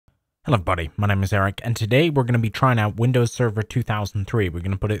Hello everybody, my name is Eric, and today we're going to be trying out Windows Server 2003. We're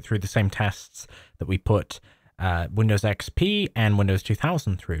going to put it through the same tests that we put Windows XP and Windows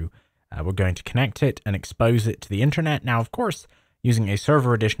 2000 through. We're going to connect it and expose it to the internet. Now, of course, using a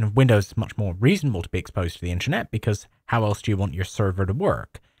server edition of Windows is much more reasonable to be exposed to the internet, because how else do you want your server to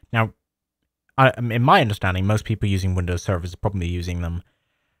work? Now, in my understanding, most people using Windows servers are probably using them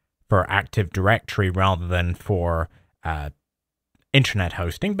for Active Directory rather than for internet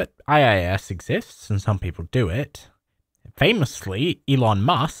hosting, but IIS exists and some people do it. Famously, Elon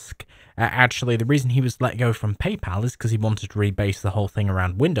Musk, actually the reason he was let go from PayPal is because he wanted to rebase the whole thing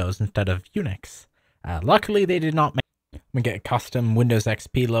around Windows instead of Unix. Luckily, they did not make. We get a custom Windows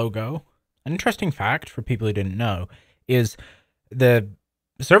XP logo. An interesting fact for people who didn't know is the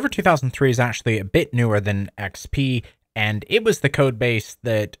Server 2003 is actually a bit newer than XP, and it was the code base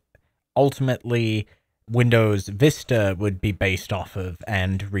that ultimately Windows Vista would be based off of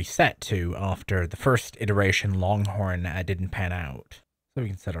and reset to after the first iteration, Longhorn, didn't pan out. So we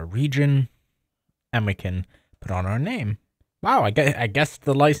can set our region, and we can put on our name. Wow, I guess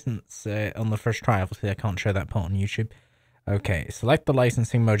the license on the first try. Obviously, I can't show that part on YouTube. Okay, select the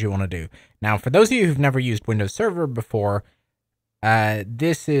licensing mode you want to do. Now, for those of you who've never used Windows Server before,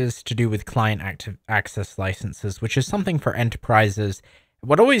 this is to do with client active access licenses, which is something for enterprises.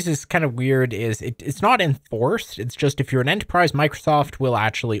 What always is kind of weird is it's not enforced. It's just if you're an enterprise, Microsoft will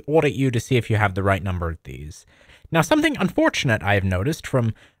actually audit you to see if you have the right number of these. Now, something unfortunate I have noticed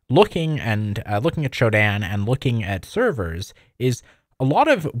from looking at Shodan and looking at servers is a lot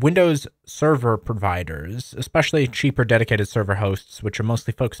of Windows server providers, especially cheaper dedicated server hosts, which are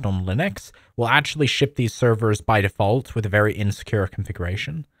mostly focused on Linux, will actually ship these servers by default with a very insecure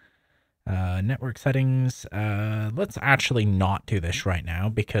configuration. Network settings. Let's actually not do this right now,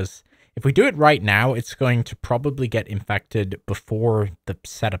 because if we do it right now, it's going to probably get infected before the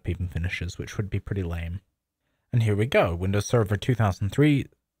setup even finishes, which would be pretty lame. And here we go. Windows Server 2003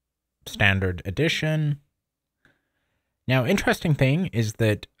 Standard Edition. Now, interesting thing is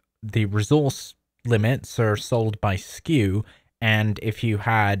that the resource limits are sold by SKU. And if you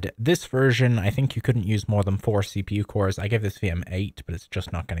had this version, I think you couldn't use more than 4 CPU cores. I gave this VM 8, but it's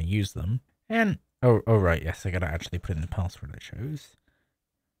just not going to use them. And, oh right, yes, I got to actually put in the password I chose.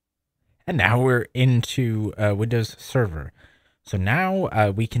 And now we're into Windows Server. So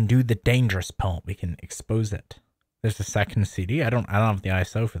now we can do the dangerous part. We can expose it. There's a second CD. I don't have the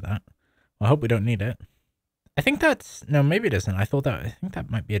ISO for that. Well, I hope we don't need it. I think that's, no, maybe it isn't. I think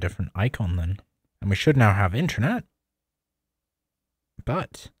that might be a different icon then. And we should now have internet.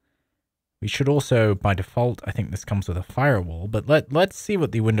 But we should also, by default, I think this comes with a firewall, but let's see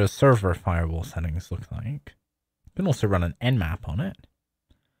what the Windows Server firewall settings look like. You can also run an Nmap on it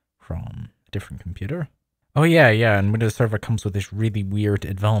from a different computer. Oh yeah, and Windows Server comes with this really weird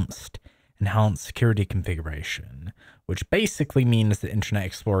advanced enhanced security configuration, which basically means that Internet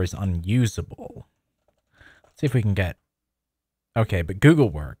Explorer is unusable. Let's see if we can get... Okay, but Google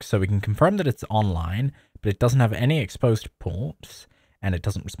works, so we can confirm that it's online, but it doesn't have any exposed ports, and it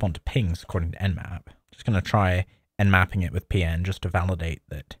doesn't respond to pings according to Nmap. Just going to try Nmapping it with PN just to validate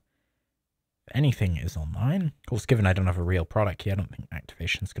that anything is online. Of course, given I don't have a real product here, I don't think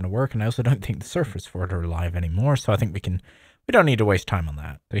activation is going to work, and I also don't think the servers for it are live anymore, so I think we don't need to waste time on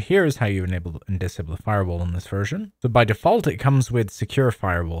that. So here's how you enable and disable the firewall in this version. So by default, it comes with secure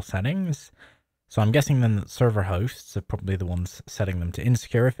firewall settings. So I'm guessing then that server hosts are probably the ones setting them to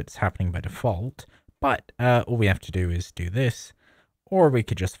insecure if it's happening by default. But all we have to do is do this, or we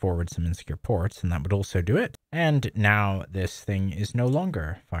could just forward some insecure ports, and that would also do it. And now this thing is no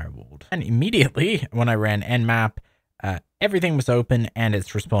longer firewalled. And immediately, when I ran Nmap, everything was open, and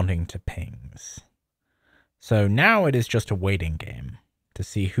it's responding to pings. So now it is just a waiting game to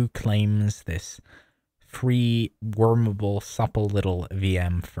see who claims this free, wormable, supple little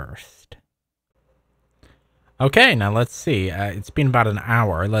VM first. Okay, now let's see. It's been about an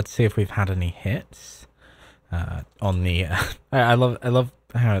hour. Let's see if we've had any hits. On the I love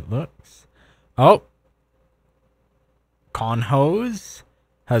how it looks. Oh, Conhose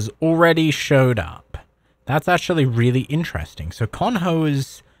has already showed up. That's actually really interesting. So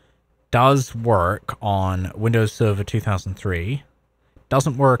Conhose does work on Windows Server 2003,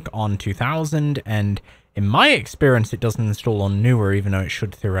 doesn't work on 2000, and in my experience it doesn't install on newer, even though it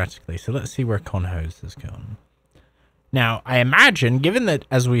should theoretically. So let's see where Conhose has gone. Now, I imagine, given that,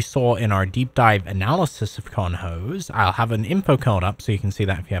 as we saw in our deep dive analysis of Conhose, I'll have an info code up so you can see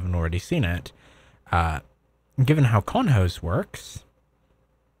that if you haven't already seen it. Given how Conhose works,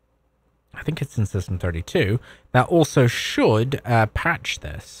 I think it's in System 32, that also should patch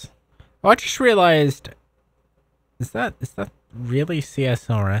this. Oh, I just realized Is that really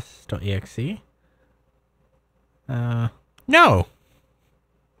csrs.exe? No.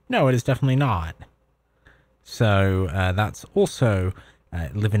 No, it is definitely not. So that's also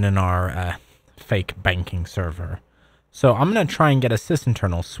living in our fake banking server. So I'm going to try and get a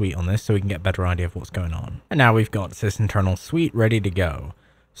sysinternal suite on this so we can get a better idea of what's going on. And now we've got sysinternal suite ready to go.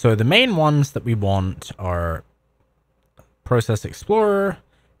 So the main ones that we want are Process Explorer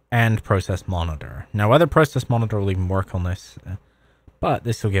and Process Monitor. Now whether Process Monitor will even work on this, but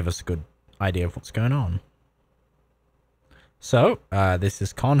this will give us a good idea of what's going on. So this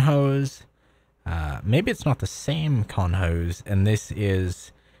is conhose. Maybe it's not the same conhose, and this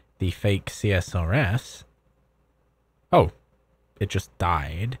is the fake CSRS. Oh, it just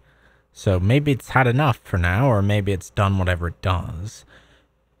died. So maybe it's had enough for now, or maybe it's done whatever it does.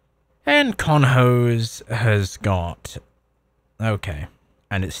 And conhose has got... Okay.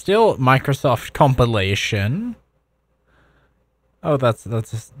 And it's still Microsoft compilation. Oh, that's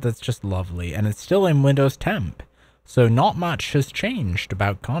just lovely. And it's still in Windows Temp. So not much has changed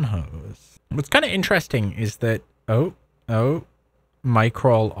about conhose. What's kind of interesting is that... Oh,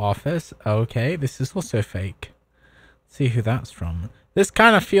 Microl Office. Okay, this is also fake. Let's see who that's from. This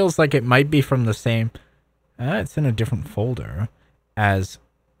kind of feels like it might be from the same... it's in a different folder as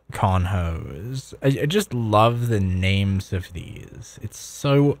conhose. I just love the names of these. It's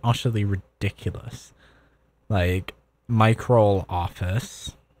so utterly ridiculous. Like, Microl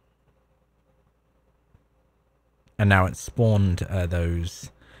Office. And now it's spawned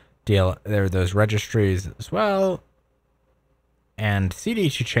those registries as well. And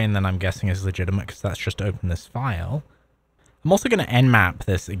CD2 chain, then I'm guessing is legitimate because that's just open this file. I'm also going to nmap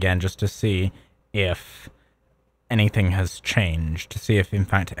this again just to see if anything has changed, to see if in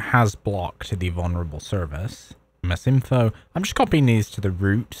fact it has blocked the vulnerable service. MSInfo. I'm just copying these to the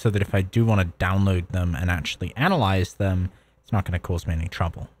root so that if I do want to download them and actually analyze them, it's not going to cause me any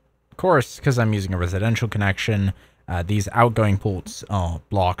trouble. Of course, because I'm using a residential connection, these outgoing ports are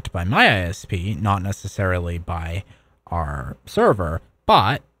blocked by my ISP, not necessarily by our server,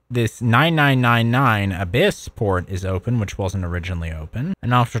 but this 9999 Abyss port is open, which wasn't originally open.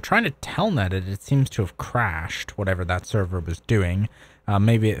 And after trying to telnet it, it seems to have crashed, whatever that server was doing.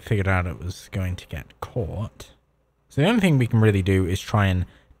 Maybe it figured out it was going to get caught. So the only thing we can really do is try and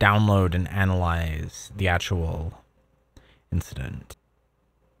download and analyze the actual incident.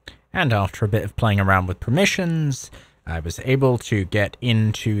 And after a bit of playing around with permissions, I was able to get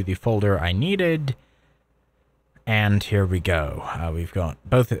into the folder I needed. And here we go. We've got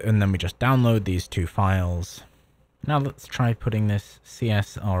both, and then we just download these two files. Now let's try putting this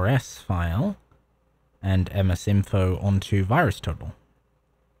CSRS file and MSInfo onto VirusTotal.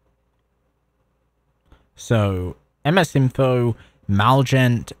 So MSInfo,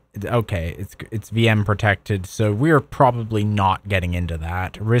 Malgent, okay, it's VM protected, so we're probably not getting into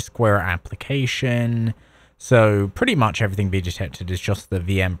that. Riskware application, so pretty much everything being detected is just the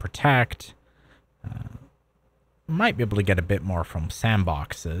VM protect. Might be able to get a bit more from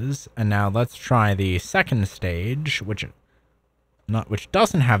sandboxes. And now let's try the second stage, which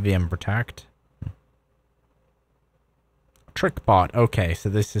doesn't have VM protect. TrickBot. Okay, so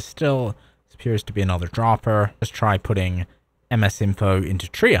this appears to be another dropper. Let's try putting MSInfo into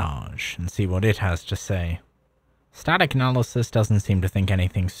triage and see what it has to say. Static analysis doesn't seem to think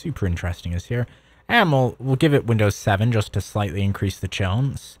anything super interesting is here. And we'll give it Windows 7 just to slightly increase the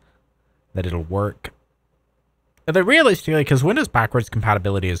chance that it'll work. Although realistically, because Windows backwards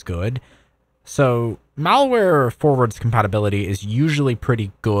compatibility is good, so malware forwards compatibility is usually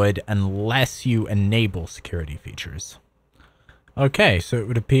pretty good unless you enable security features. Okay, so it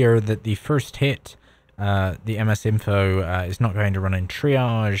would appear that the first hit, the MSInfo, is not going to run in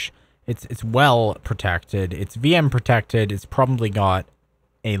triage. It's well protected. It's VM protected. It's probably got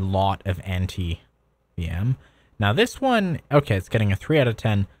a lot of anti-VM. Now this one, okay, it's getting a 3 out of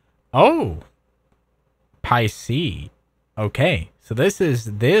 10. Oh! piracy. Okay, so this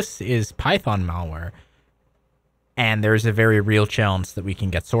is Python malware, and there's a very real chance that we can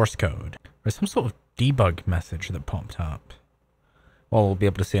get source code. There's some sort of debug message that popped up. Well, we'll be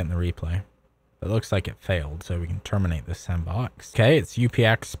able to see it in the replay. It looks like it failed, so we can terminate this sandbox. Okay, it's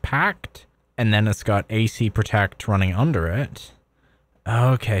UPX packed, and then it's got AC protect running under it.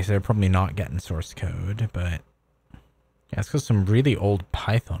 Okay, so they're probably not getting source code, but yeah, it's got some really old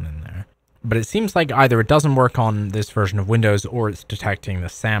Python in there. But it seems like either it doesn't work on this version of Windows or it's detecting the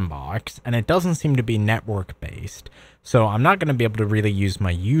sandbox, and it doesn't seem to be network-based. So I'm not going to be able to really use my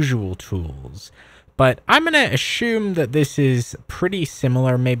usual tools. But I'm going to assume that this is pretty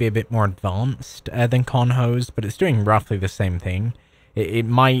similar, maybe a bit more advanced than conhose, but it's doing roughly the same thing. It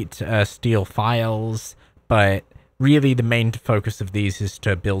might steal files, but really the main focus of these is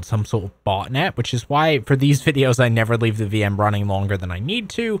to build some sort of botnet, which is why for these videos I never leave the VM running longer than I need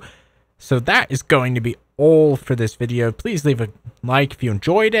to. So that is going to be all for this video. Please leave a like if you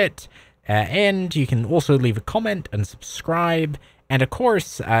enjoyed it, and you can also leave a comment and subscribe. And of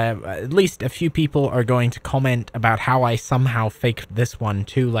course, at least a few people are going to comment about how I somehow faked this one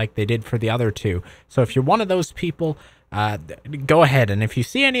too, like they did for the other two. So if you're one of those people, go ahead. And if you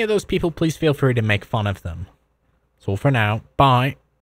see any of those people, please feel free to make fun of them. That's all for now. Bye.